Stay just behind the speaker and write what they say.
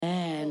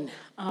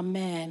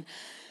Amen.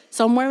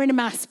 So I'm wearing a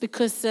mask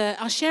because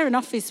I share an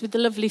office with the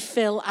lovely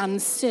Phil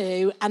and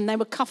Sue, and they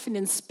were coughing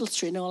and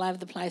spluttering all over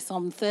the place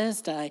on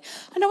Thursday.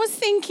 And I was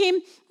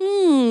thinking,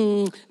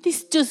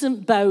 this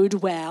doesn't bode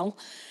well.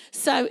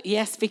 So,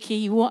 yes, Vicky,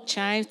 you watch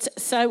out.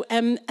 So,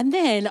 and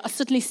then I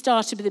suddenly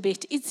started with a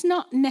bit. It's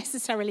not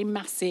necessarily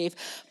massive,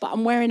 but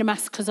I'm wearing a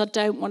mask because I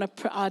don't want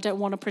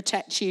to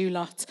protect you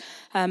lot.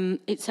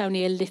 It's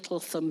only a little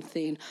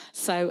something.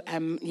 So,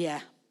 yeah.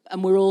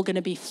 And we're all going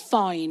to be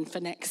fine for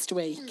next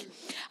week.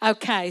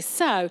 Okay,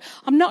 so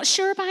I'm not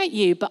sure about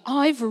you, but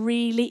I've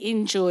really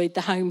enjoyed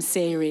the home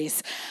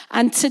series.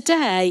 And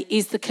today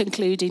is the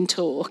concluding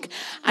talk.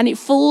 And it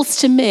falls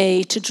to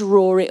me to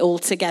draw it all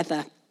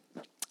together.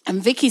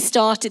 And Vicky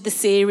started the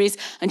series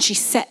and she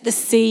set the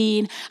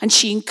scene and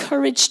she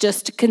encouraged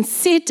us to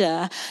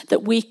consider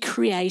that we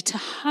create a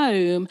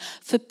home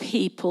for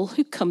people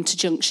who come to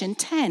Junction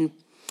 10.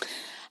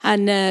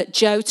 And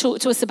Joe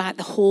talked to us about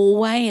the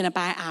hallway and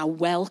about our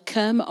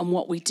welcome and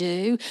what we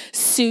do.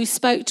 Sue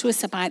spoke to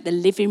us about the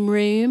living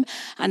room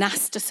and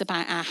asked us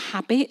about our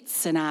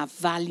habits and our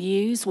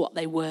values, what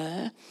they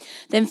were.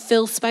 Then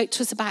Phil spoke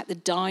to us about the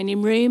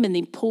dining room and the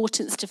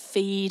importance to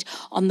feed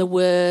on the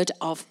word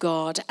of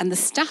God. And the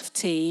staff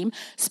team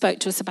spoke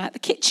to us about the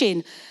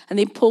kitchen and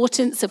the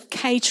importance of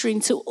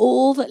catering to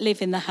all that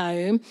live in the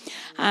home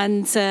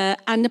and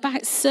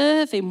about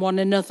serving one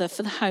another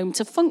for the home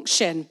to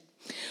function.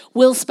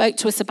 Will spoke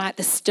to us about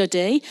the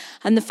study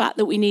and the fact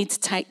that we need to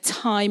take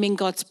time in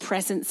God's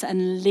presence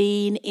and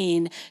lean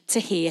in to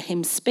hear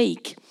him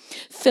speak.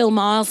 Phil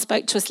Miles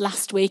spoke to us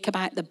last week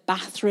about the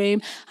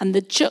bathroom and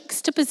the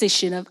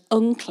juxtaposition of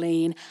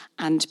unclean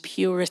and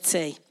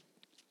purity.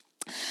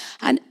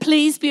 And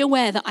please be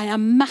aware that I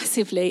am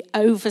massively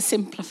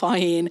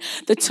oversimplifying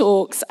the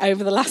talks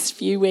over the last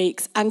few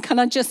weeks. And can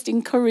I just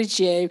encourage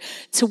you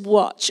to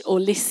watch or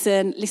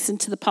listen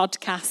to the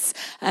podcasts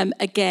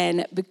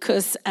again,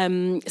 because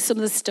some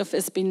of the stuff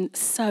has been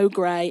so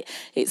great.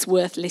 It's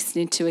worth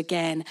listening to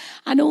again.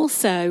 And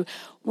also,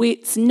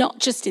 it's not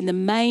just in the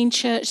main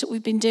church that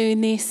we've been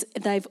doing this.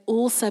 They've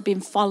also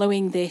been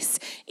following this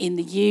in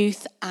the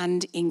youth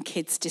and in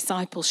kids'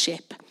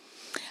 discipleship.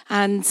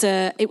 And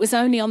it was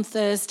only on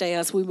Thursday,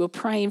 as we were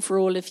praying for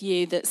all of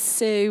you, that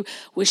Sue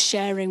was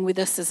sharing with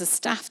us as a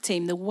staff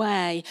team the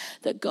way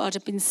that God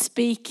had been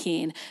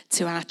speaking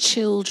to our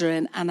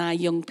children and our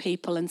young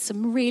people, and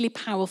some really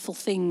powerful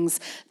things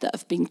that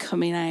have been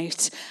coming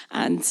out.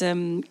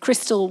 And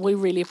Crystal, we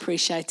really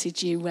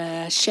appreciated you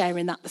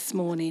sharing that this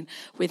morning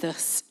with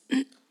us.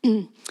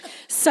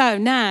 So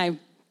now,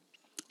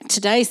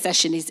 today's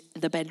session is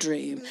the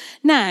bedroom.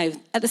 Now,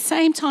 at the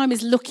same time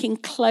as looking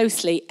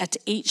closely at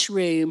each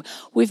room,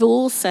 we've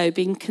also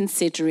been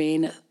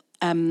considering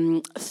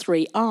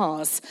 3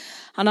 R's.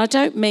 And I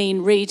don't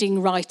mean reading,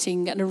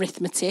 writing and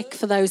arithmetic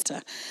for those,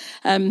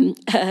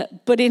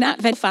 but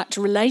in fact,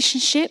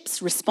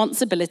 relationships,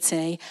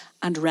 responsibility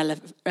and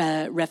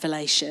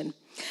revelation.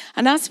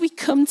 And as we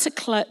come to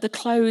the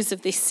close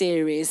of this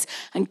series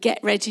and get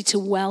ready to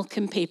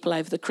welcome people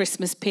over the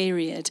Christmas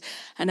period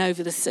and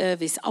over the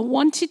service, I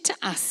wanted to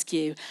ask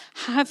you,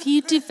 have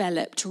you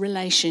developed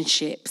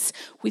relationships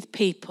with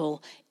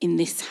people in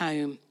this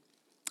home?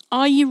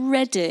 Are you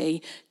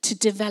ready to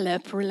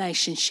develop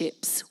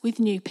relationships with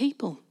new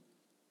people?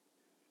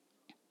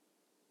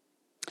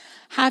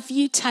 Have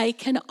you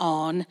taken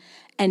on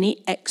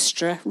any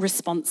extra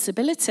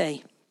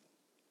responsibility?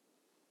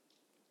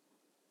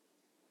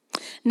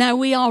 Now,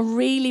 we are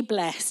really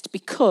blessed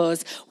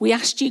because we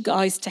asked you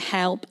guys to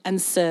help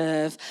and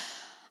serve.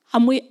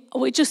 And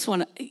we just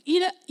want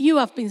to, you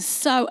have been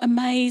so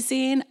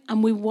amazing,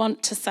 and we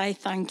want to say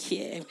thank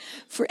you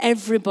for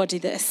everybody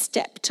that has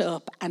stepped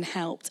up and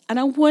helped. And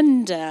I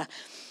wonder,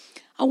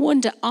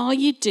 are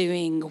you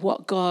doing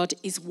what God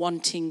is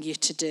wanting you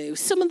to do?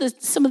 Some of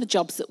the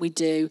jobs that we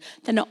do,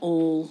 they're not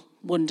all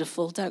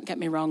wonderful, don't get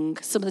me wrong.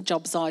 Some of the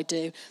jobs I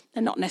do,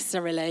 they're not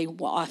necessarily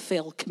what I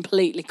feel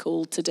completely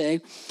called to do.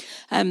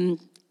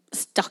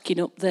 Stocking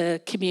up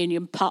the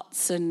communion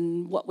pots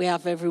and what we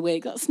have every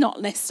week, that's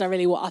not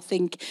necessarily what I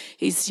think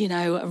is,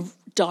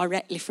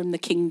 directly from the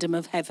kingdom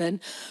of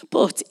heaven,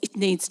 but it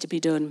needs to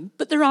be done.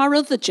 But there are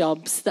other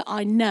jobs that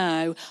I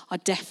know are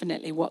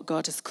definitely what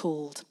God has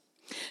called.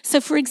 So,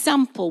 for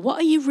example, what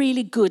are you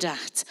really good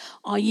at?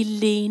 Are you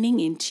leaning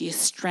into your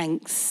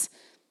strengths,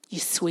 your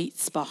sweet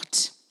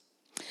spot?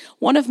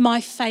 One of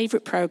my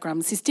favourite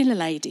programmes is Dinner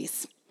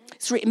Ladies.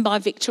 It's written by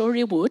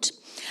Victoria Wood.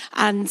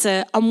 And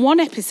on one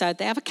episode,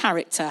 they have a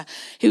character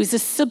who is a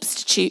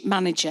substitute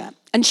manager.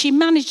 And she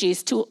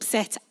manages to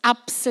upset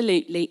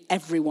absolutely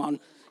everyone.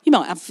 You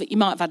might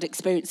have had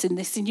experience in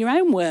this in your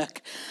own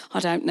work. I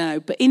don't know.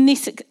 But in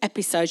this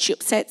episode, she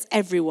upsets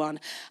everyone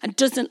and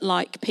doesn't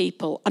like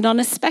people. And on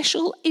a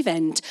special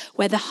event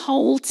where the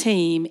whole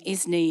team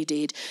is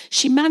needed,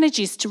 she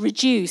manages to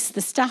reduce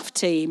the staff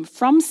team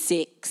from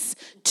 6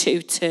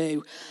 to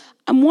 2.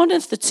 And one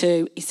of the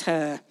 2 is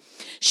her.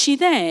 She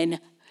then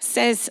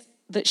says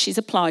that she's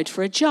applied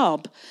for a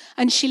job.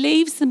 And she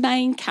leaves the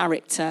main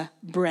character,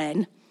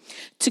 Bren,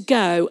 to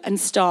go and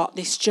start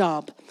this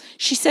job.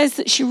 She says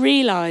that she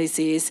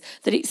realises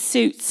that it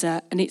suits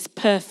her and it's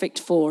perfect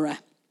for her.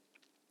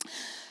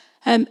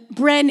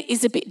 Bren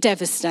is a bit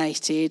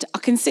devastated. I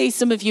can see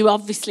some of you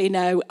obviously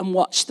know and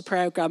watch the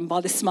programme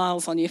by the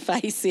smiles on your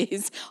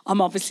faces.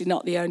 I'm obviously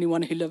not the only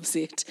one who loves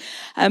it.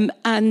 And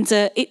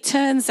it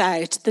turns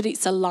out that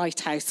it's a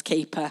lighthouse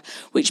keeper,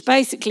 which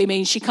basically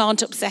means she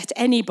can't upset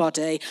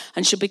anybody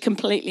and she'll be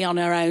completely on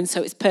her own,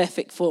 so it's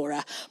perfect for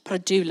her. But I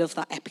do love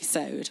that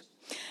episode.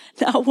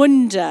 Now, I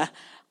wonder,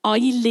 are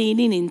you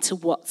leaning into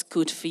what's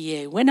good for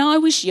you? When I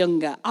was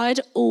younger, I'd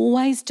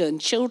always done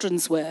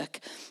children's work.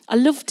 I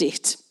loved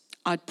it.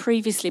 I'd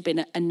previously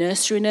been a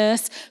nursery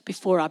nurse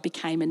before I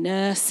became a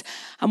nurse.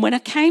 And when I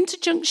came to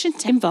Junction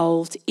 10,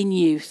 involved in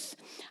youth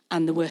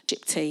and the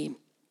worship team,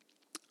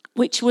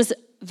 which was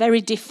very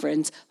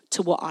different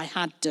to what I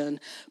had done.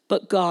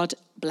 But God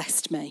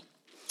blessed me.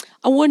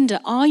 I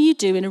wonder, are you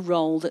doing a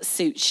role that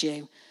suits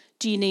you?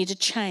 Do you need a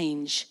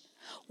change?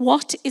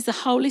 What is the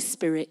Holy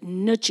Spirit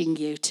nudging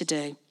you to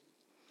do?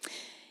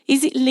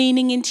 Is it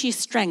leaning into your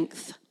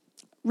strength?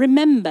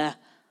 Remember,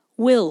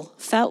 Will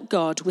felt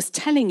God was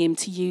telling him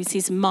to use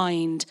his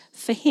mind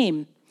for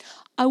him.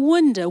 I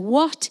wonder,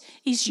 what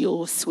is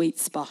your sweet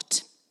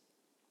spot?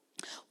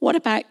 What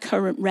about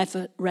current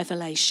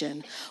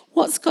revelation?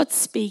 What's God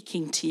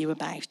speaking to you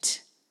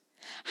about?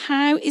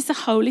 How is the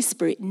Holy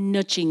Spirit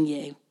nudging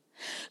you?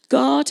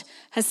 God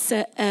has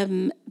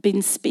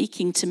been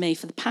speaking to me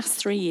for the past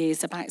 3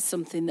 years about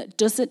something that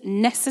doesn't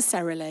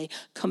necessarily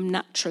come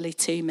naturally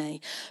to me,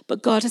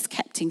 but God has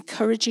kept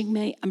encouraging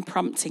me and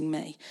prompting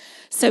me.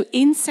 So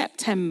in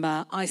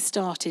September, I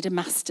started a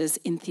master's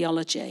in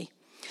theology,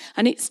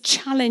 and it's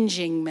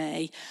challenging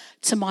me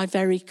to my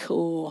very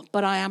core,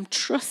 but I am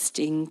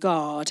trusting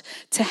God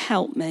to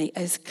help me,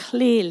 as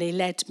clearly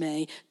led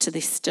me to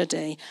this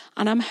study.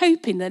 And I'm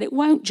hoping that it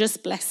won't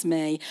just bless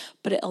me,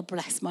 but it'll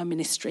bless my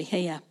ministry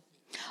here.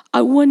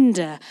 I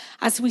wonder,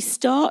 as we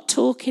start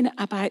talking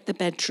about the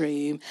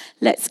bedroom,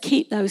 let's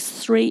keep those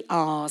 3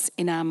 R's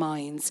in our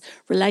minds: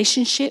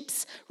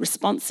 relationships,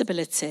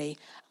 responsibility,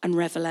 and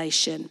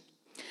revelation.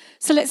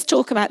 So let's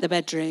talk about the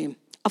bedroom.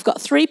 I've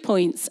got 3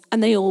 points,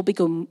 and they all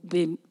begin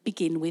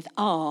with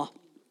R.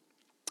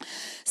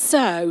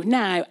 So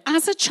now,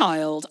 as a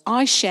child,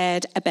 I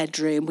shared a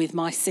bedroom with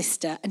my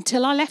sister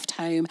until I left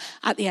home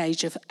at the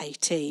age of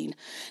 18.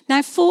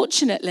 Now,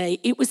 fortunately,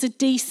 it was a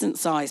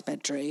decent-sized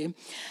bedroom.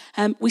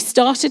 We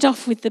started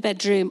off with the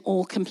bedroom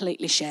all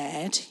completely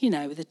shared,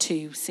 with the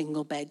 2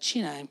 single beds,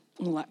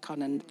 all that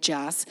kind of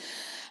jazz.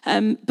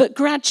 But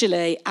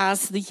gradually,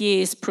 as the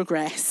years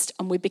progressed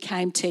and we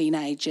became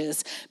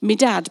teenagers, my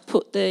dad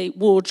put the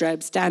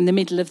wardrobes down the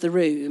middle of the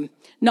room,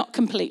 not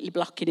completely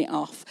blocking it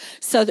off,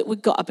 so that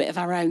we've got a bit of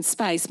our own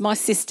space. My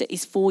sister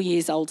is 4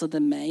 years older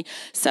than me,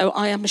 so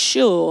I am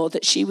sure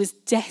that she was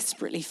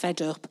desperately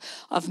fed up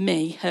of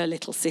me, her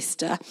little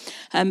sister,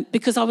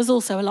 because I was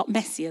also a lot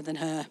messier than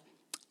her.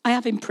 I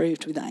have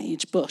improved with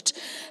age, but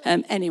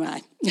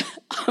anyway,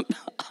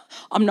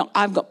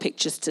 I've got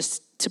pictures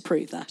to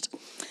prove that.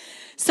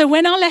 So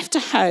when I left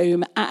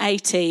home at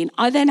 18,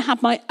 I then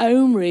had my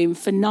own room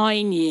for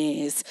 9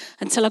 years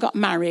until I got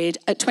married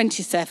at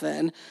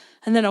 27,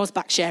 and then I was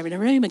back sharing a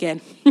room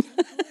again.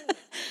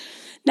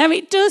 Now,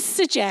 it does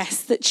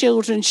suggest that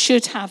children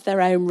should have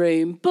their own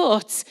room,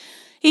 but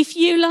if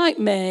you, like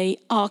me,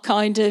 are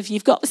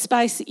you've got the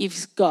space that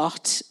you've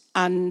got,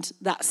 and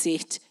that's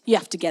it, you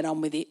have to get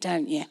on with it,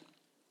 don't you?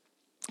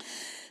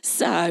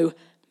 So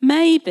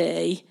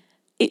maybe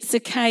it's a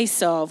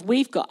case of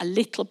we've got a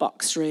little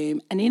box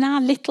room, and in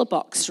our little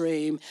box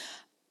room,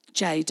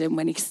 Jaden,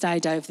 when he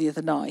stayed over the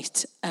other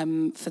night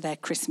for their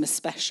Christmas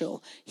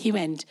special, he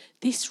went,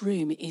 "This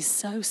room is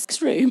so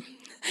room,"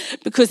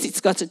 because it's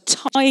got a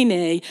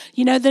tiny,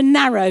 the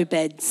narrow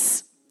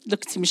beds.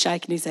 Look at him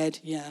shaking his head.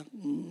 Yeah.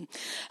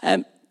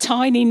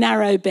 Tiny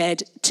narrow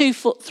bed,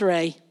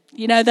 2'3".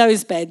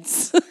 Those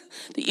beds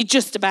that you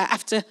just about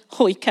have to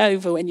hoik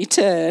over when you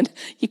turn.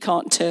 You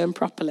can't turn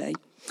properly.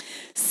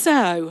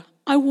 So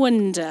I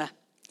wonder,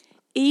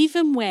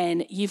 even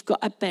when you've got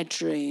a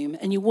bedroom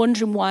and you're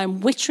wondering why I'm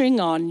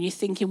whittering on, you're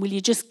thinking, will you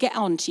just get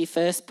on to your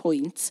first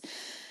point?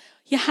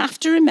 You have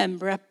to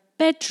remember a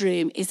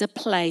bedroom is a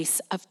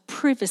place of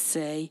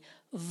privacy,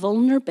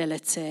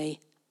 vulnerability,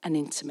 and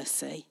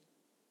intimacy,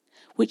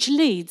 which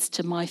leads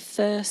to my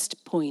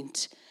first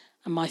point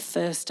and my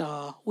first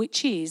R,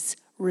 which is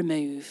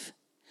remove.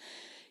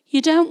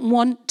 You don't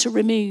want to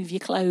remove your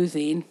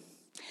clothing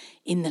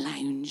in the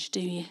lounge, do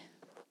you?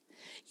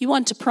 You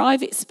want a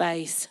private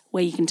space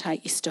where you can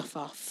take your stuff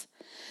off,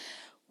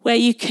 where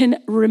you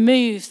can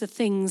remove the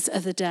things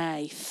of the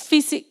day,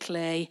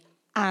 physically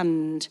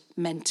and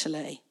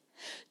mentally.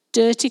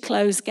 Dirty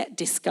clothes get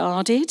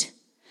discarded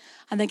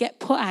and they get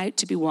put out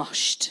to be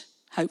washed,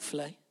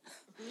 hopefully.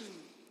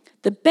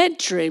 The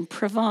bedroom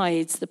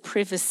provides the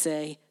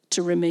privacy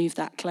to remove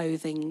that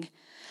clothing.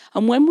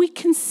 And when we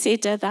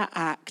consider that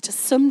act,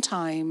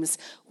 sometimes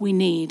we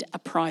need a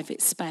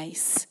private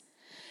space.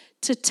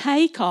 to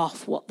take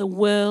off what the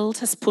world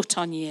has put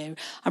on you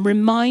and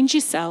remind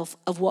yourself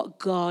of what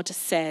God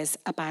says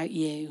about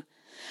you.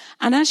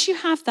 And as you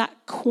have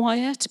that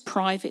quiet,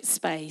 private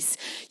space,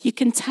 you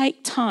can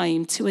take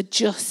time to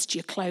adjust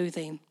your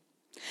clothing.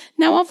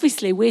 Now,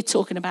 obviously, we're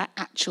talking about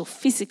actual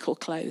physical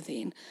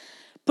clothing,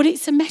 but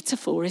it's a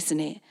metaphor, isn't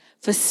it,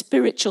 for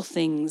spiritual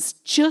things,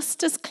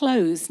 just as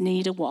clothes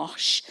need a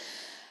wash.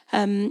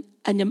 And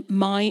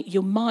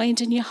your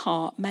mind and your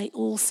heart may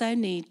also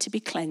need to be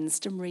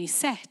cleansed and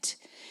reset.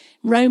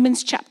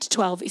 Romans chapter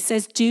 12, it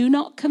says, do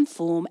not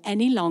conform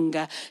any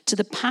longer to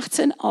the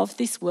pattern of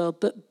this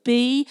world, but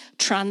be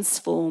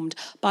transformed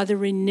by the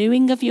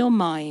renewing of your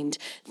mind.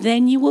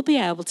 Then you will be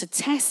able to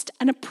test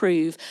and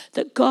approve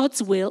that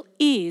God's will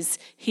is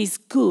his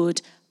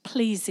good,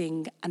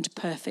 pleasing, and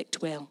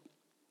perfect will.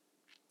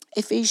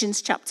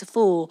 Ephesians chapter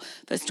 4,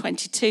 verse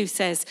 22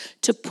 says,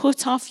 to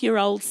put off your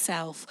old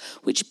self,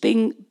 which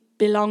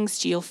belongs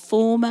to your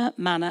former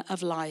manner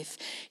of life,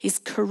 is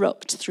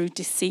corrupt through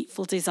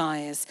deceitful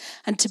desires,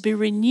 and to be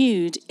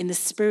renewed in the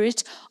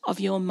spirit of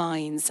your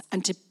minds,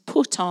 and to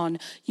put on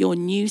your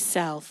new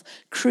self,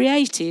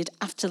 created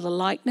after the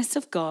likeness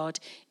of God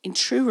in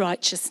true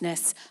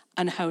righteousness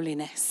and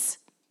holiness.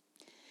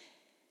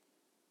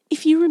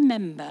 If you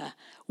remember,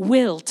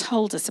 Will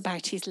told us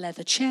about his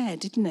leather chair,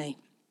 didn't he?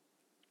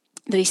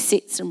 That he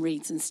sits and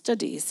reads and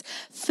studies.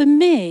 For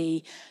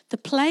me, the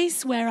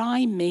place where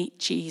I meet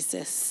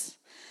Jesus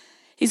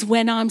is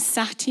when I'm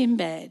sat in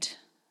bed.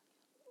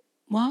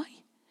 Why?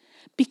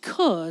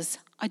 Because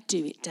I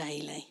do it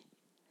daily.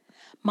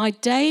 My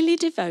daily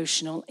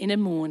devotional in a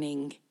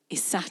morning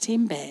is sat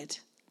in bed.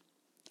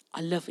 I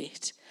love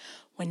it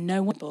when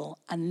no one will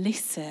and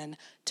listen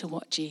to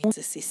what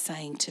Jesus is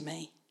saying to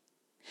me.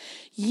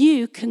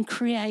 You can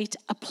create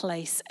a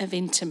place of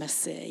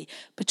intimacy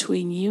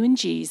between you and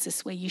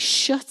Jesus where you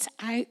shut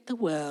out the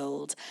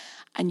world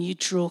and you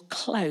draw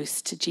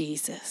close to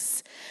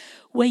Jesus,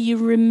 where you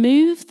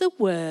remove the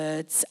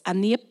words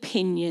and the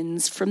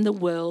opinions from the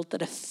world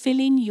that are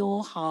filling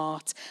your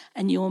heart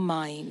and your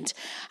mind,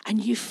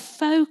 and you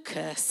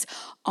focus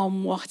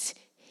on what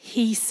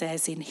he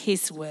says in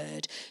his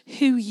word,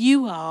 who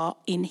you are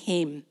in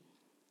him.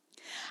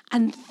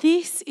 And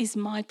this is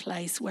my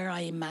place where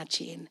I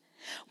imagine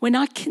when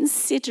I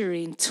consider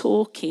in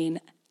talking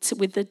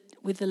with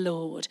the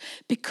Lord,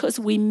 because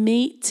we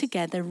meet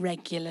together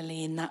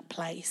regularly in that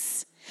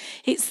place.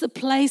 It's the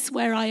place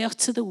where I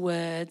utter the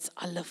words,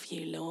 I love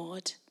you,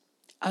 Lord,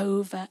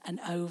 over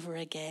and over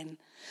again.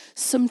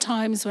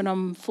 Sometimes when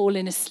I'm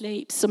falling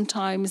asleep,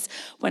 sometimes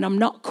when I'm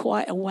not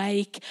quite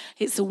awake,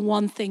 it's the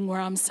one thing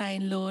where I'm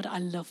saying, Lord, I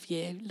love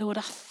you. Lord,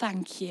 I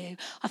thank you.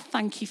 I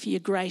thank you for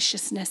your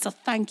graciousness. I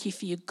thank you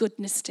for your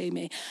goodness to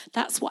me.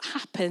 That's what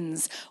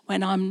happens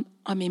when I'm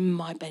in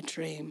my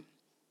bedroom.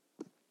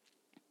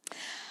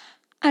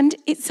 And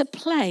it's a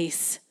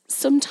place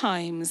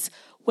sometimes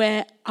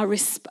where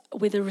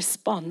with a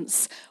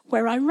response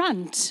where I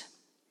rant.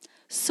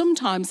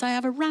 Sometimes I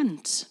have a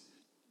rant.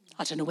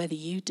 I don't know whether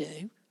you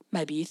do.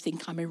 Maybe you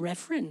think I'm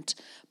irreverent,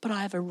 but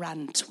I have a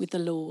rant with the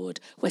Lord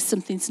where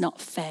something's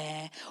not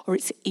fair or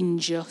it's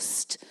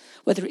unjust.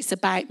 Whether it's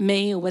about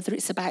me or whether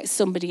it's about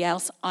somebody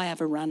else, I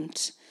have a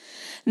rant.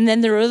 And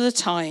then there are other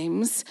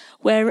times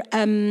where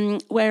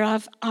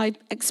I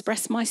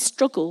express my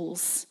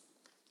struggles.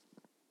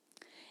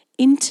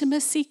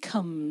 Intimacy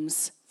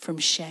comes from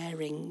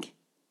sharing,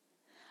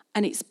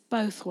 and it's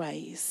both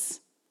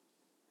ways.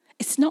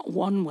 It's not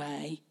one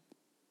way.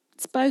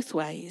 It's both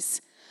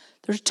ways.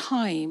 There are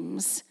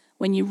times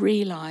when you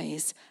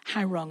realise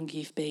how wrong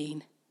you've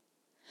been.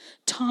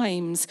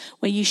 Times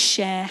where you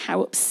share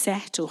how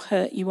upset or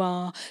hurt you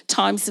are.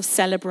 Times of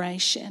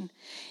celebration.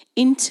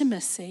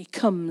 Intimacy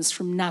comes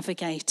from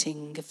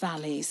navigating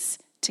valleys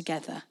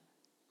together.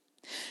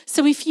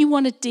 So if you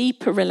want a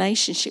deeper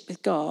relationship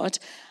with God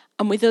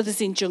and with others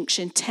in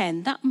Junction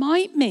 10, that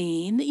might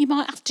mean that you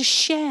might have to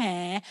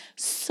share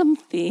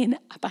something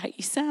about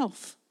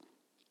yourself.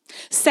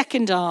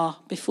 Second R,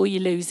 before you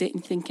lose it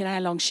and thinking how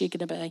long she's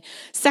going to be.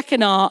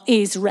 Second R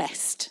is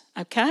rest,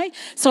 okay?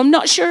 So I'm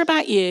not sure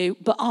about you,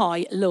 but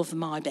I love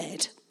my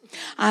bed.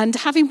 And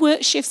having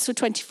worked shifts for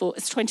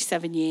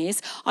 27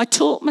 years, I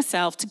taught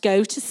myself to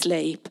go to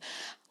sleep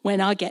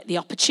when I get the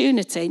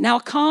opportunity. Now,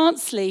 I can't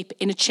sleep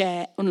in a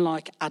chair,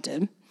 unlike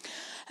Adam,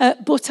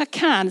 but I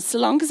can, so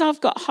long as I've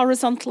got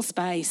horizontal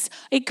space.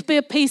 It could be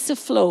a piece of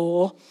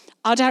floor.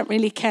 I don't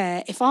really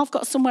care. If I've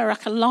got somewhere I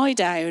can lie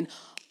down,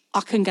 I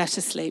can go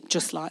to sleep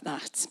just like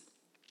that.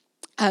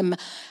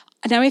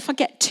 Now, if I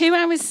get 2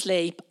 hours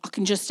sleep, I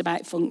can just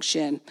about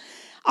function.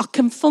 I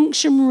can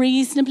function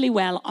reasonably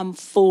well on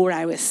 4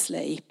 hours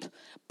sleep,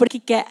 but I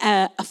could get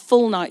a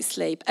full night's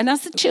sleep. And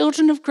as the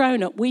children have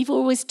grown up, we've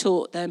always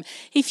taught them,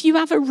 if you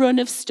have a run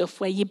of stuff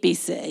where you're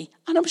busy,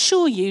 and I'm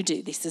sure you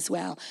do this as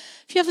well,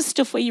 if you have a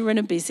stuff where you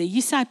run busy,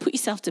 you say, put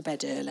yourself to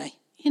bed early.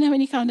 You know,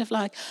 and you kind of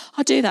like,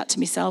 I do that to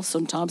myself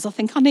sometimes. I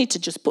think I need to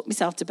just put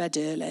myself to bed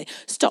early,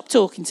 stop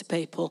talking to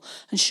people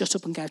and shut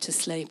up and go to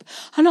sleep.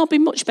 And I'll be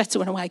much better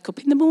when I wake up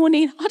in the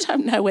morning. I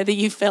don't know whether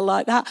you feel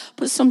like that,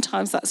 but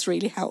sometimes that's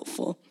really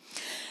helpful.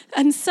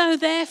 And so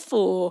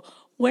therefore,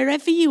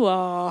 wherever you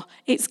are,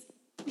 it's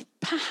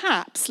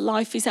perhaps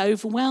life is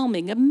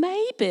overwhelming and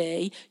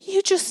maybe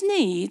you just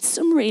need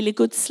some really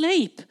good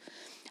sleep.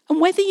 And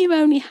whether you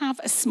only have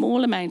a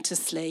small amount of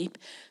sleep,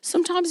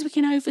 sometimes we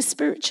can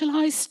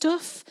over-spiritualize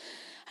stuff.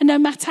 And no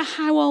matter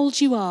how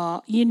old you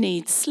are, you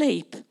need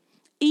sleep,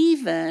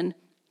 even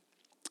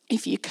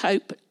if you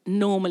cope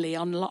normally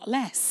on a lot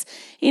less.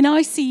 In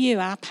ICU,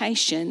 our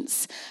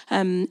patients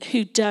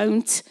who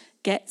don't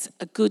get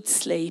a good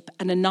sleep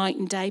and a night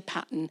and day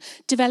pattern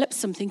develop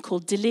something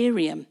called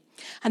delirium.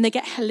 And they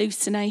get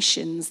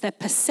hallucinations. Their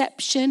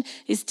perception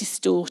is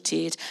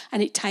distorted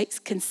and it takes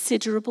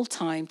considerable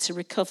time to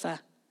recover.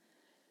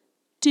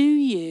 Do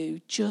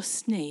you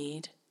just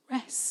need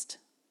rest?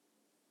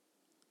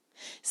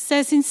 It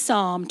says in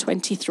Psalm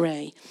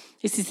 23,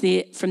 this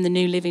is from the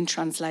New Living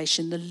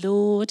Translation, "The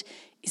Lord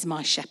is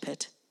my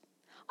shepherd.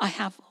 I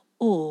have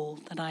all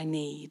that I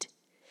need.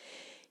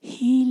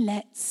 He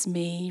lets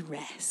me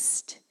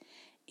rest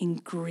in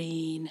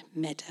green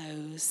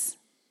meadows."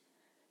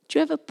 Do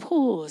you ever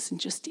pause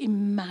and just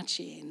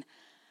imagine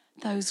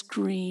those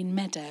green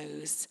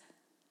meadows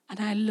and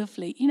how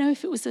lovely? You know,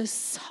 if it was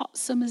a hot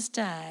summer's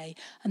day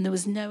and there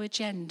was no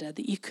agenda,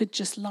 that you could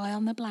just lie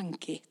on the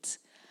blanket.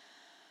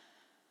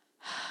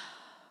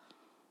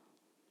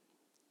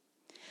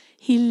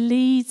 He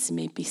leads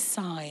me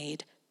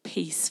beside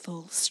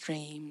peaceful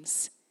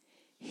streams.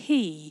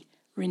 He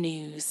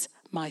renews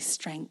my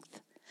strength.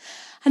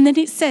 And then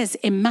it says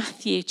in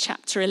Matthew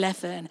chapter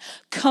 11,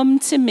 "Come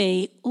to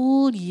me,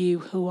 all you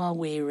who are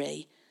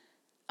weary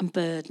and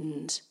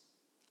burdened.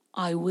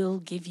 I will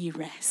give you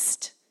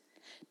rest.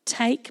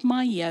 Take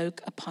my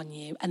yoke upon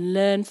you and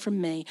learn from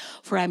me,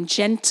 for I am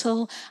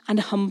gentle and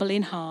humble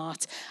in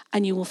heart,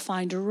 and you will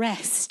find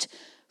rest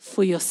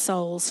for your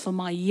souls. For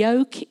my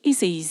yoke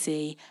is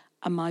easy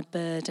and my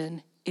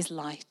burden is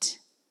light."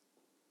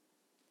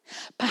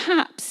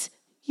 Perhaps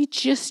you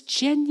just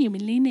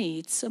genuinely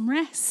need some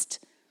rest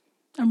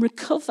and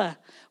recover,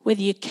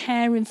 whether you're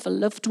caring for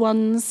loved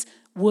ones,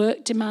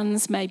 work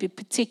demands may be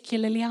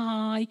particularly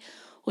high,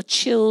 or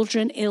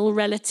children, ill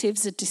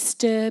relatives are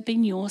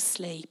disturbing your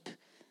sleep.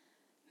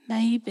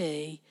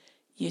 Maybe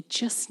you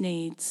just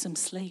need some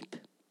sleep.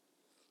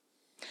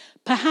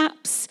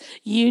 Perhaps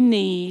you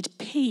need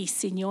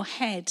peace in your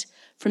head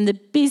from the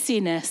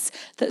busyness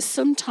that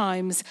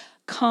sometimes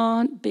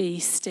can't be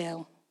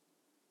still.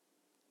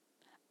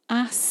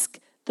 Ask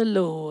the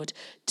Lord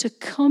to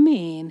come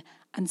in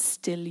and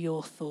still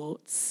your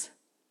thoughts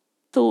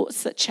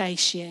that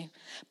chase you.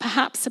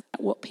 Perhaps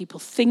about what people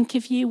think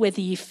of you,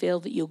 whether you feel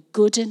that you're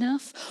good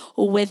enough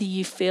or whether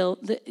you feel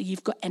that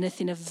you've got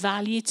anything of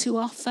value to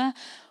offer.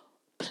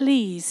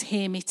 Please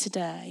hear me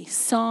today.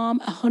 Psalm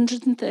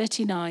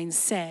 139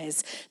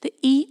 says that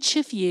each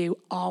of you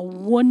are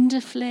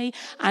wonderfully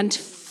and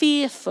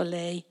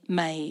fearfully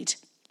made.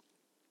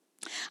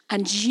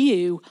 And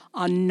you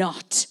are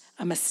not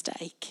a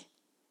mistake.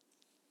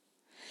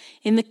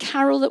 In the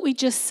carol that we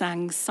just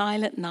sang,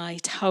 "Silent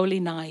Night, Holy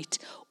Night,"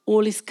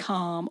 all is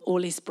calm,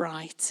 all is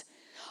bright.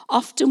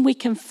 Often we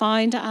can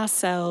find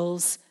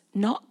ourselves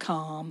not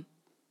calm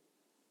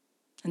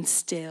and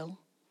still.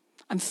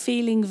 I'm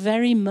feeling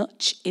very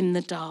much in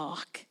the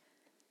dark.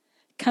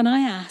 Can I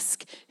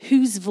ask,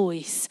 whose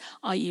voice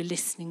are you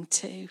listening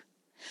to?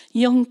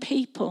 Young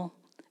people,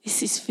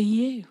 this is for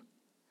you.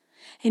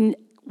 In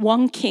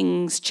 1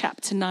 Kings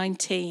chapter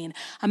 19,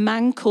 a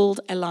man called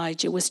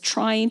Elijah was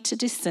trying to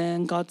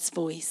discern God's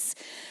voice.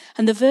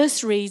 And the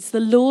verse reads, "The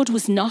Lord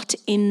was not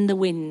in the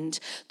wind.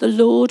 The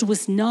Lord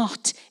was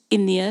not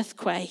in the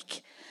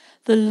earthquake.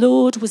 The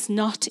Lord was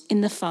not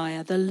in the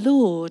fire. The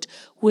Lord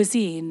was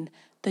in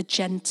the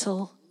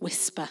gentle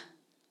whisper."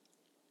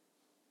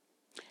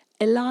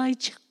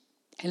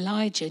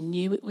 Elijah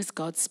knew it was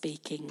God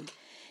speaking.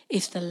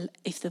 If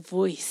the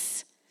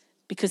voice,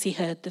 because he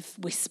heard the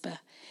whisper.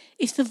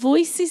 If the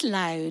voice is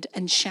loud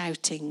and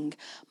shouting,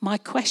 my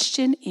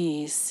question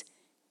is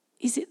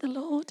it the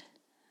Lord?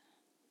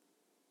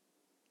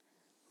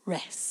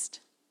 Rest.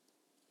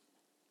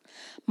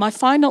 My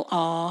final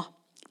R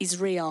is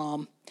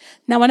rearm.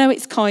 Now, I know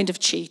it's kind of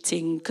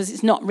cheating because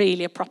it's not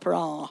really a proper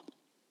R.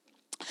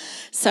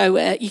 So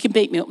you can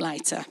beat me up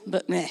later,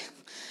 but meh.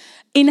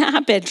 In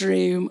our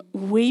bedroom,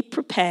 we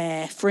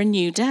prepare for a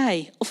new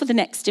day or for the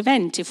next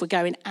event. If we're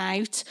going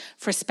out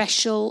for a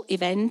special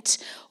event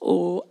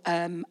or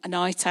a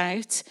night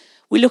out,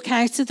 we look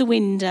out of the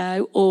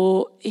window,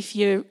 or if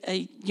you're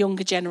a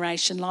younger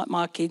generation like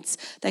my kids,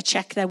 they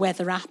check their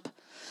weather app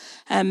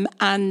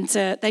and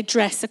they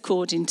dress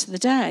according to the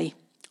day.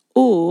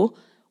 Or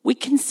we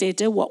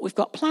consider what we've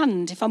got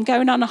planned. If I'm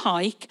going on a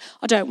hike,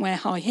 I don't wear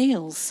high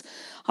heels.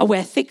 I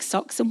wear thick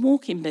socks and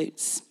walking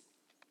boots.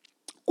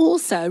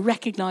 Also,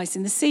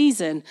 recognising the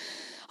season.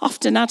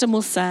 Often Adam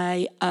will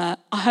say, I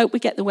hope we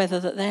get the weather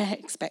that they're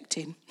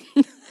expecting.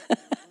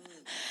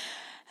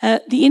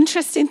 The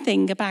interesting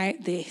thing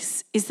about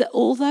this is that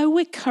although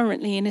we're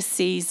currently in a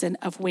season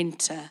of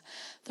winter,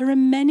 there are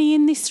many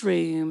in this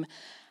room,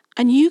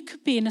 and you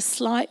could be in a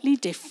slightly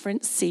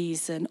different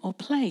season or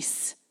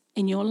place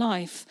in your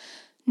life.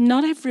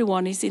 Not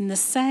everyone is in the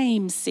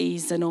same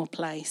season or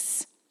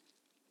place.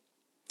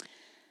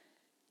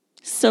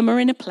 Some are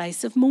in a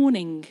place of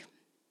mourning.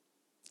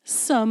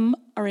 Some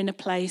are in a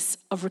place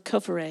of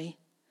recovery.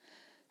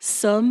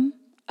 Some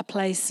a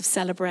place of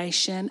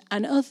celebration,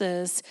 and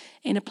others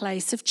in a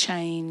place of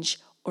change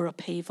or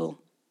upheaval.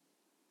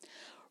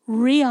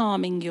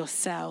 Rearming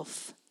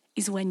yourself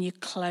is when you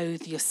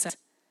clothe yourself.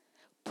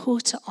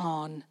 Put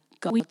on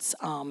God's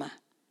armour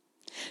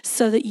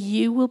so that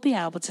you will be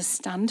able to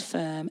stand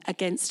firm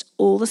against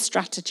all the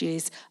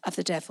strategies of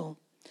the devil.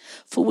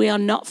 For we are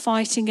not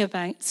fighting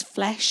against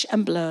flesh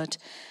and blood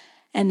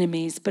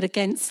enemies, but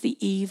against the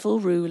evil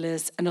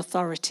rulers and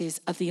authorities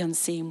of the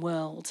unseen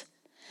world.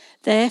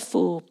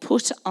 Therefore,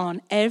 put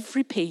on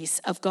every piece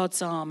of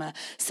God's armour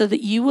so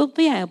that you will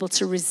be able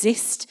to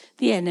resist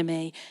the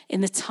enemy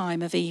in the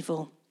time of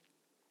evil.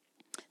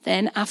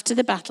 Then, after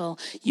the battle,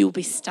 you'll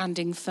be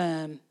standing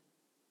firm.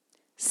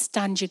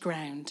 Stand your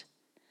ground.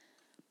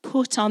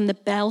 Put on the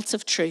belt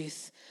of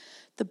truth,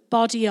 the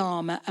body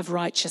armour of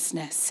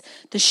righteousness,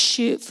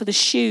 for the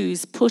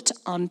shoes put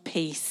on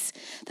peace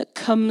that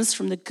comes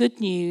from the good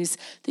news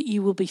that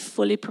you will be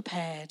fully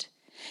prepared.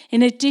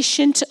 In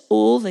addition to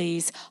all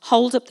these,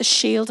 hold up the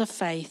shield of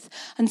faith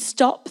and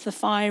stop the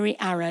fiery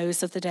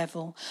arrows of the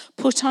devil.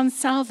 Put on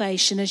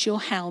salvation as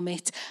your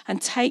helmet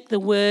and take the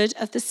word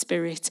of the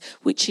Spirit,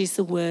 which is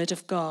the word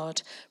of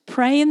God.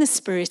 Pray in the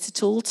Spirit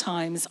at all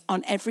times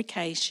on every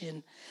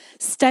occasion.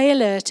 Stay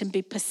alert and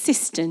be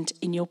persistent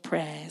in your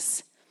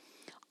prayers.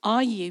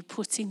 Are you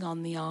putting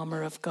on the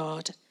armour of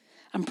God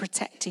and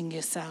protecting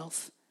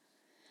yourself?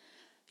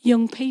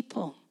 Young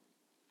people,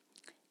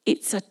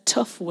 it's a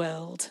tough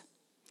world.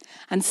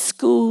 And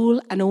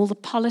school and all the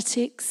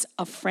politics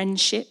of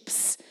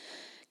friendships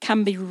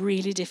can be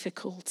really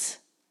difficult.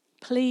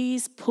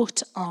 Please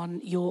put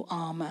on your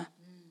armour.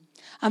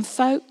 And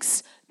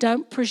folks,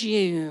 don't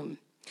presume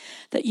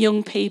that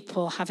young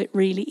people have it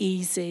really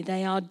easy.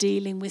 They are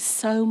dealing with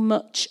so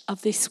much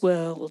of this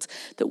world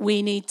that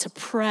we need to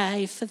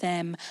pray for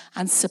them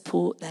and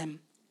support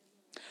them.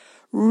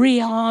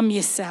 Rearm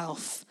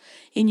yourself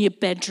in your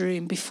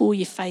bedroom before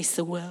you face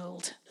the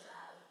world.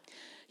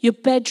 Your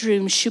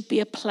bedroom should be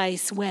a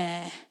place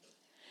where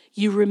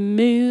you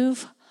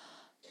remove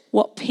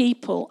what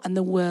people and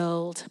the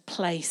world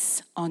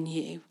place on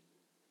you.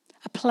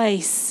 A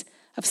place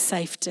of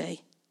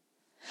safety.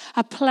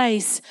 A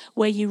place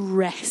where you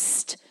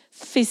rest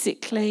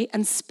physically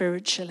and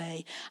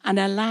spiritually and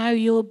allow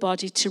your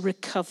body to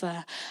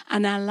recover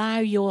and allow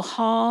your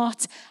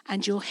heart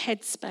and your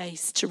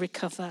headspace to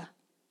recover.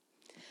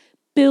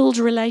 Build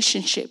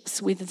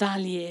relationships with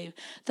value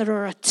that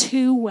are a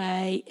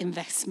two-way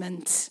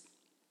investment.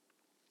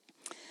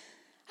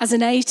 As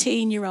an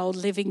 18-year-old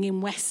living in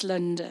West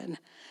London,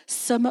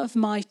 some of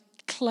my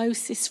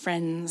closest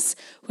friends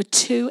were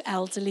two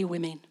elderly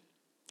women,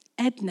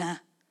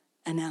 Edna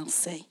and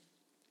Elsie.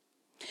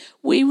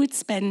 We would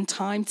spend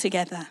time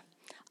together,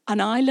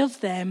 and I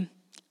loved them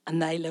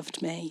and they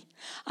loved me.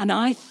 And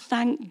I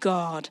thank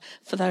God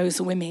for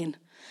those women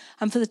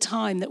and for the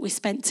time that we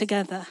spent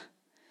together.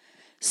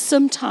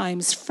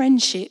 Sometimes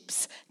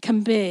friendships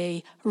can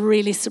be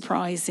really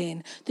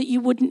surprising, that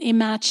you wouldn't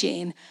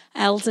imagine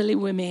elderly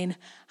women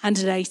and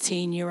an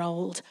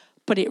 18-year-old,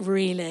 but it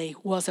really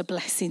was a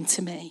blessing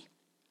to me.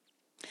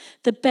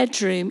 The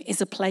bedroom is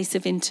a place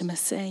of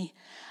intimacy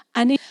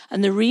and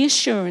the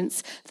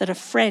reassurance that a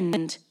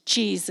friend,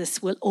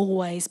 Jesus, will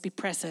always be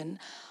present.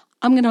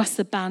 I'm going to ask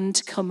the band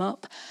to come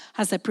up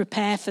as they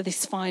prepare for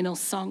this final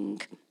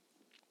song.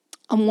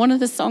 And one of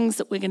the songs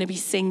that we're going to be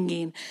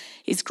singing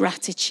is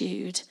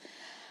Gratitude.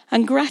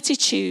 And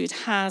Gratitude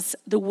has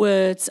the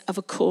words of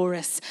a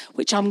chorus,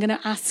 which I'm going to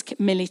ask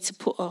Millie to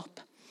put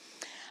up.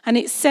 And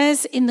it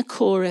says in the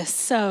chorus,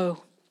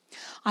 so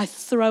I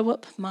throw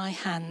up my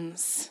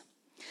hands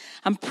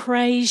and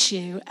praise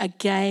you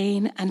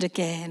again and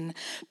again,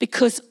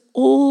 because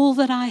all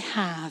that I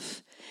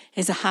have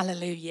is a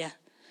hallelujah.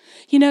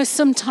 You know,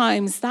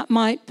 sometimes that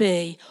might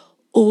be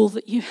all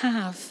that you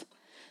have.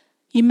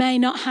 You may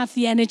not have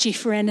the energy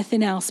for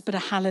anything else but a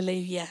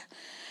hallelujah.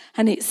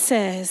 And it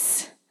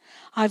says,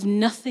 I've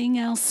nothing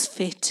else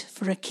fit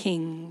for a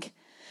king.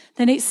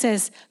 Then it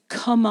says,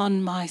 come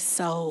on, my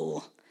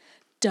soul.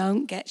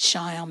 Don't get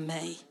shy on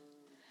me.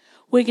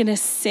 We're going to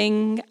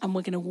sing and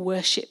we're going to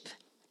worship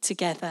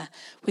together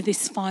with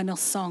this final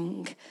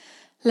song.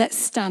 Let's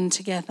stand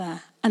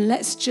together and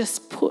let's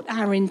just put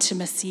our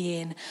intimacy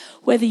in.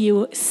 Whether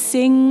you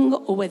sing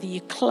or whether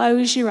you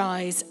close your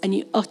eyes and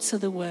you utter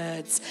the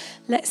words,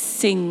 let's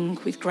sing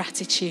with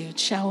gratitude,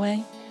 shall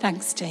we?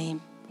 Thanks,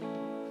 team.